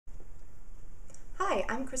Hi,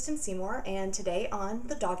 I'm Kristen Seymour, and today on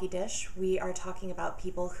The Doggy Dish, we are talking about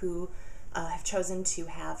people who have chosen to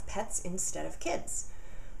have pets instead of kids.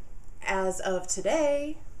 As of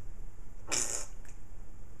today... Just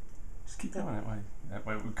keep going that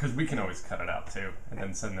way, because we can always cut it out too, and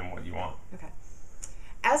then send them what you want. Okay.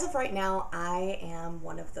 As of right now, I am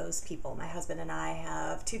one of those people. My husband and I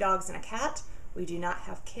have 2 dogs and a cat. We do not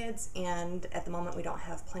have kids, and at the moment we don't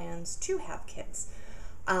have plans to have kids.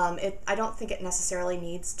 I don't think it necessarily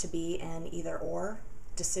needs to be an either-or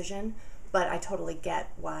decision, but I totally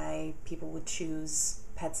get why people would choose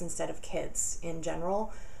pets instead of kids in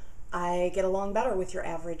general. I get along better with your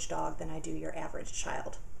average dog than I do your average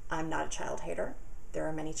child. I'm not a child hater. There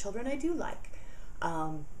are many children I do like.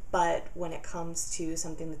 But when it comes to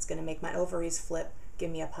something that's going to make my ovaries flip, give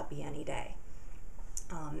me a puppy any day.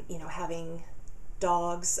 Having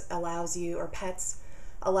dogs allows you, or pets,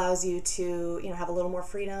 allows you to, have a little more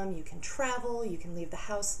freedom. You can travel, you can leave the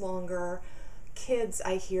house longer. Kids,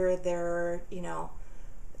 I hear they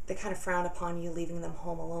kind of frown upon you leaving them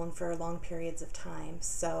home alone for long periods of time.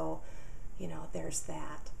 So, there's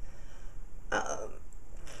that.